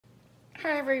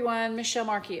Hi everyone, Michelle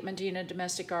Markey at Medina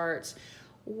Domestic Arts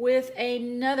with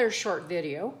another short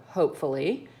video,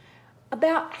 hopefully,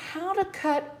 about how to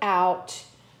cut out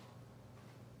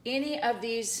any of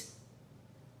these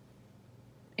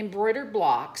embroidered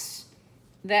blocks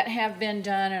that have been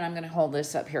done, and I'm going to hold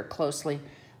this up here closely,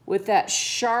 with that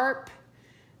sharp,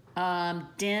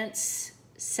 dense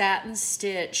satin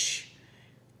stitch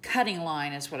cutting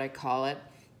line is what I call it,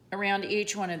 around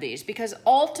each one of these, because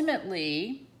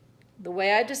ultimately the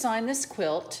way I designed this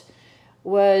quilt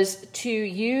was to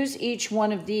use each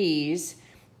one of these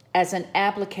as an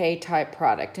applique type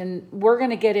product. And we're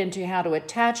going to get into how to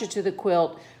attach it to the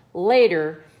quilt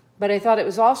later, but I thought it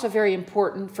was also very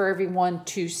important for everyone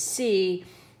to see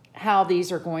how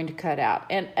these are going to cut out.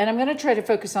 And I'm going to try to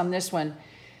focus on this one.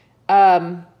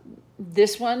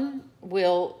 This one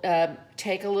will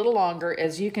take a little longer.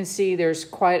 As you can see, there's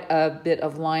quite a bit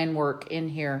of line work in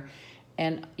here,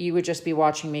 and you would just be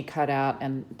watching me cut out,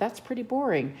 and that's pretty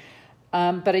boring.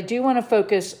 But I do want to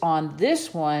focus on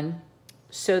this one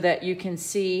so that you can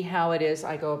see how it is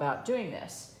I go about doing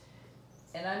this.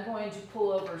 And I'm going to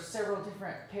pull over several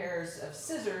different pairs of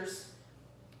scissors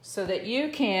so that you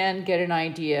can get an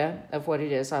idea of what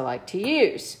it is I like to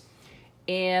use.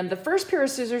 And the first pair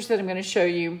of scissors that I'm going to show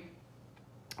you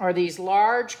are these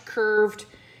large curved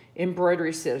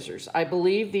embroidery scissors. I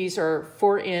believe these are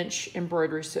 4-inch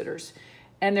embroidery scissors,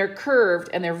 and they're curved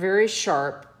and they're very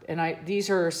sharp, and these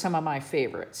are some of my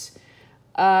favorites.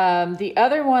 The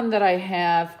other one that I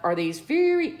have are these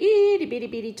very itty bitty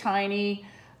bitty tiny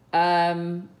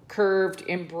curved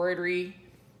embroidery,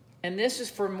 and this is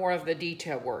for more of the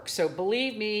detail work. So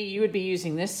believe me, you would be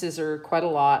using this scissor quite a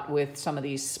lot with some of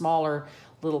these smaller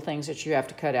little things that you have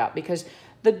to cut out, because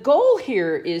the goal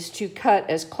here is to cut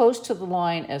as close to the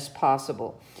line as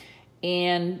possible.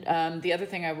 And the other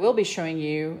thing I will be showing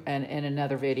you in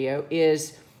another video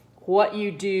is what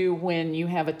you do when you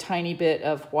have a tiny bit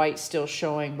of white still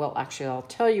showing. Well, actually, I'll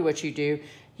tell you what you do.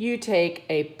 You take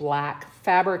a black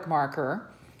fabric marker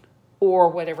or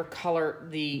whatever color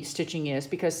the stitching is,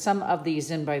 because some of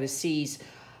these In by the Seas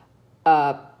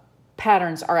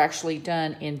patterns are actually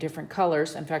done in different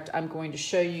colors. In fact, I'm going to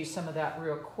show you some of that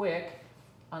real quick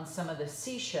on some of the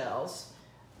seashells.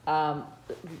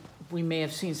 We may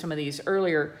have seen some of these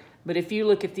earlier, but if you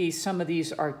look at these, some of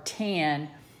these are tan,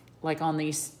 like on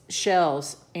these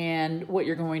shells, and what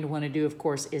you're going to want to do, of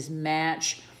course, is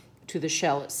match to the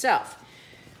shell itself.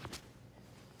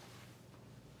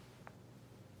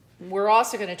 We're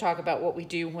also going to talk about what we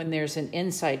do when there's an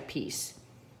inside piece.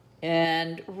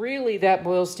 And really that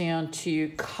boils down to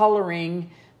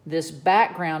coloring this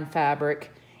background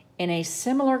fabric in a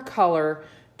similar color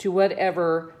to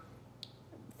whatever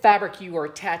fabric you are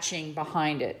attaching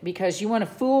behind it, because you want to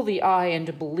fool the eye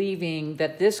into believing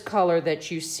that this color that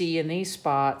you see in these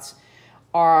spots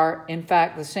are in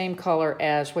fact the same color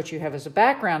as what you have as a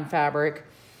background fabric.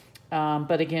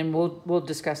 But again, we'll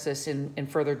discuss this in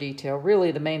further detail.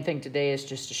 Really, the main thing today is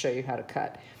just to show you how to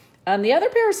cut. The other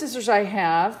pair of scissors I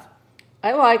have,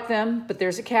 I like them, but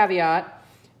there's a caveat.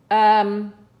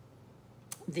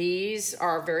 These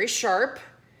are very sharp.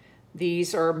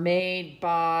 These are made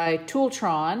by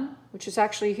Tooltron, which is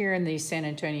actually here in the San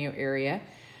Antonio area.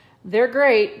 They're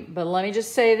great, but let me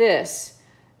just say this.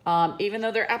 Even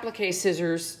though they're applique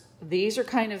scissors, these are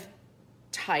kind of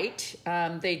tight.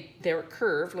 They're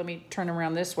curved. Let me turn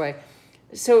around this way.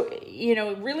 So, you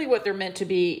know, really what they're meant to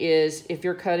be is if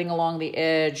you're cutting along the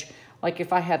edge, like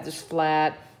if I had this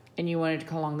flat and you wanted to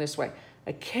go along this way.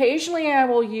 Occasionally I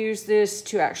will use this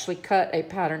to actually cut a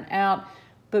pattern out,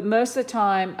 but most of the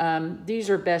time these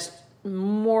are best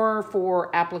more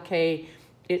for applique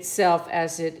itself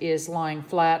as it is lying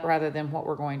flat rather than what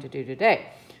we're going to do today.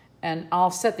 And I'll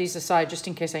set these aside just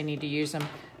in case I need to use them.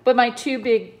 But my two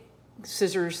big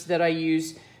scissors that I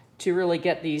use to really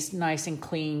get these nice and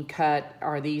clean cut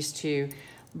are these two.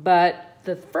 But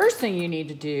the first thing you need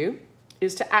to do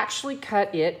is to actually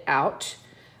cut it out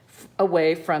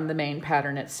away from the main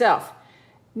pattern itself.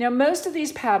 Now, most of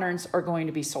these patterns are going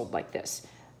to be sold like this.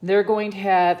 They're going to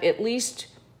have at least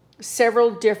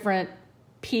several different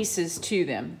pieces to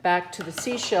them. Back to the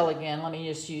seashell again, let me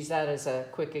just use that as a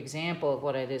quick example of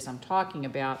what it is I'm talking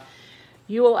about.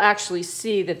 You will actually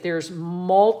see that there's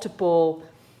multiple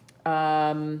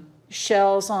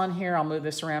shells on here. I'll move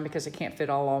this around because I can't fit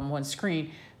all on one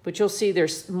screen, but you'll see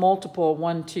there's multiple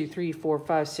 1, 2, 3, 4,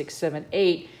 5, 6, 7,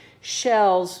 8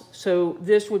 shells. So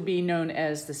this would be known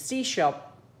as the seashell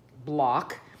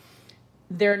block.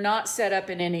 They're not set up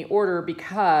in any order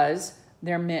because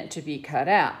they're meant to be cut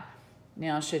out.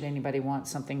 Now, should anybody want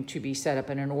something to be set up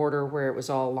in an order where it was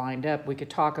all lined up, we could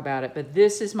talk about it, but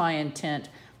this is my intent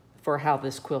for how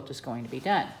this quilt is going to be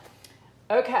done.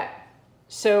 Okay,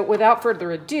 so without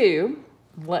further ado,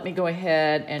 let me go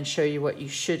ahead and show you what you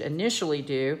should initially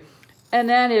do. And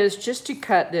that is just to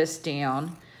cut this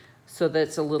down so that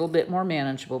it's a little bit more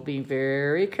manageable. Be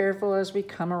very careful as we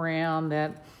come around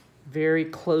that very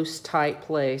close, tight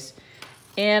place.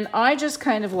 And I just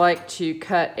kind of like to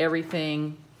cut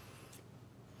everything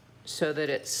so that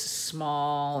it's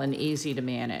small and easy to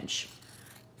manage.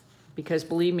 Because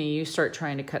believe me, you start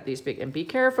trying to cut these big, and be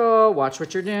careful, watch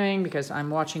what you're doing, because I'm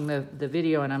watching the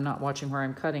video and I'm not watching where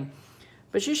I'm cutting.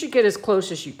 But you should get as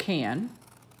close as you can.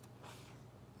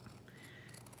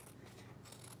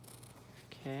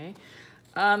 Okay.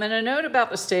 And a note about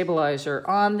the stabilizer.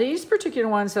 On these particular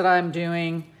ones that I'm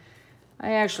doing,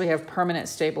 I actually have permanent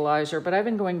stabilizer, but I've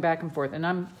been going back and forth. And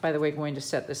I'm, by the way, going to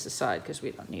set this aside because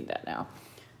we don't need that now.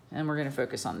 And we're going to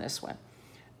focus on this one.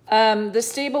 The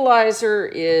stabilizer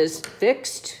is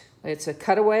fixed. It's a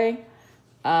cutaway.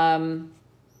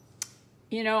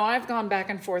 You know, I've gone back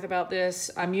and forth about this.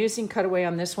 I'm using cutaway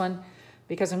on this one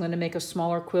because I'm going to make a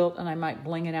smaller quilt and I might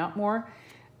bling it out more.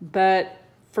 But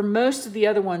for most of the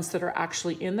other ones that are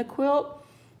actually in the quilt,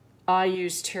 I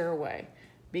use tearaway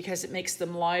because it makes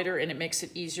them lighter and it makes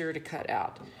it easier to cut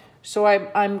out. So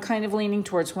I'm kind of leaning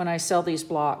towards, when I sell these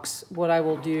blocks, what I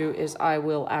will do is I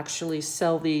will actually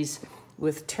sell these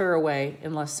with tearaway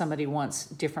unless somebody wants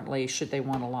differently, should they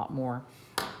want a lot more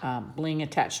bling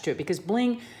attached to it, because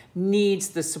bling needs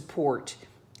the support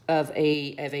of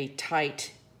a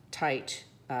tight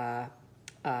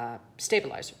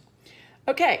stabilizer.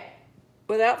 Okay,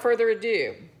 without further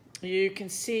ado, you can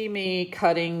see me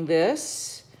cutting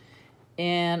this,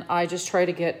 and I just try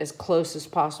to get as close as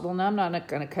possible. Now, I'm not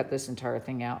going to cut this entire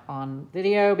thing out on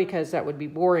video because that would be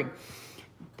boring,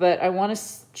 but I want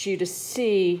you to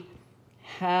see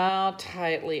how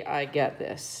tightly I get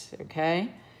this,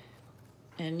 okay?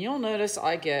 And you'll notice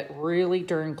I get really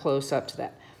darn close up to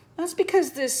that. That's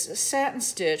because this satin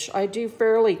stitch I do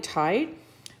fairly tight,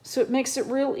 so it makes it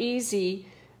real easy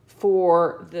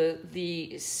for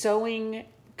the sewing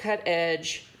cut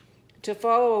edge to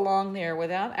follow along there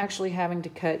without actually having to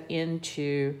cut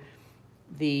into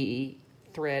the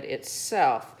thread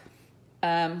itself.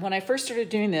 When I first started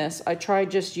doing this, I tried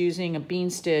just using a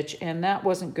bean stitch, and that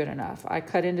wasn't good enough. I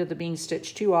cut into the bean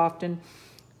stitch too often,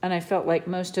 and I felt like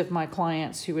most of my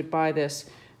clients who would buy this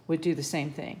would do the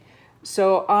same thing.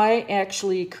 So I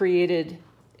actually created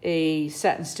a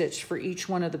satin stitch for each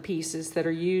one of the pieces that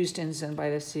are used in Zen by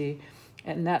the Sea,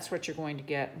 and that's what you're going to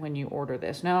get when you order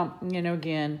this. Now, you know,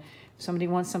 again, if somebody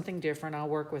wants something different, I'll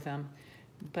work with them.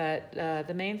 But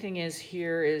the main thing is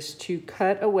here is to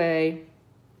cut away,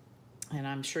 and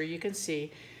I'm sure you can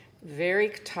see, very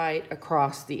tight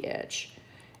across the edge.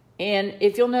 And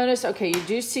if you'll notice, okay, you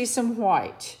do see some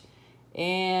white,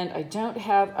 and I don't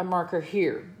have a marker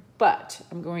here, but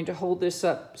I'm going to hold this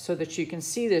up so that you can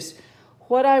see this.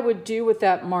 What I would do with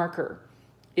that marker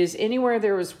is anywhere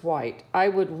there is white, I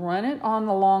would run it on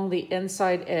along the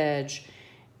inside edge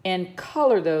and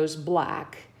color those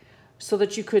black so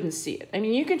that you couldn't see it. I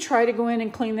mean, you can try to go in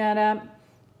and clean that up,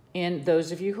 and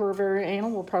those of you who are very anal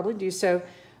will probably do so,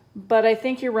 but I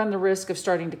think you run the risk of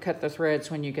starting to cut the threads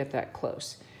when you get that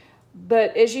close.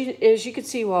 But as you could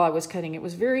see while I was cutting, it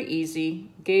was very easy.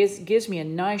 Gives me a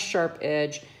nice sharp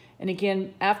edge. And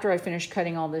again, after I finish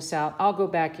cutting all this out, I'll go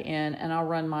back in and I'll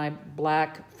run my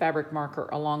black fabric marker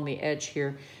along the edge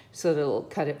here so that it'll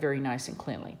cut it very nice and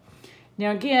cleanly.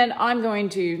 Now again, I'm going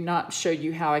to not show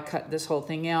you how I cut this whole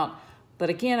thing out, but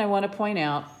again, I want to point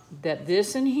out that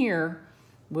this in here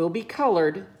will be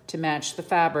colored to match the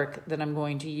fabric that I'm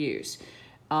going to use.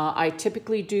 I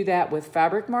typically do that with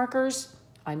fabric markers.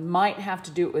 I might have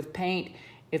to do it with paint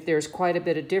if there's quite a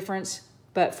bit of difference,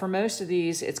 but for most of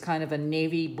these, it's kind of a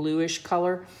navy bluish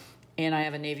color, and I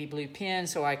have a navy blue pen,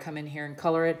 so I come in here and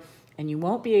color it, and you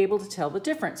won't be able to tell the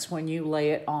difference when you lay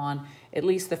it on at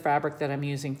least the fabric that I'm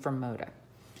using from Moda.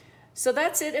 So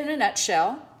that's it in a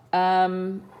nutshell.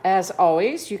 As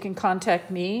always, you can contact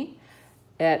me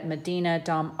at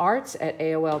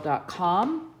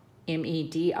medinadomarts@aol.com,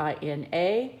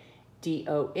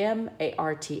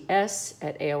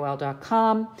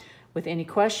 medinadomarts@aol.com with any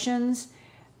questions,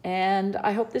 and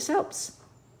I hope this helps.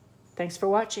 Thanks for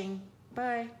watching.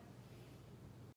 Bye.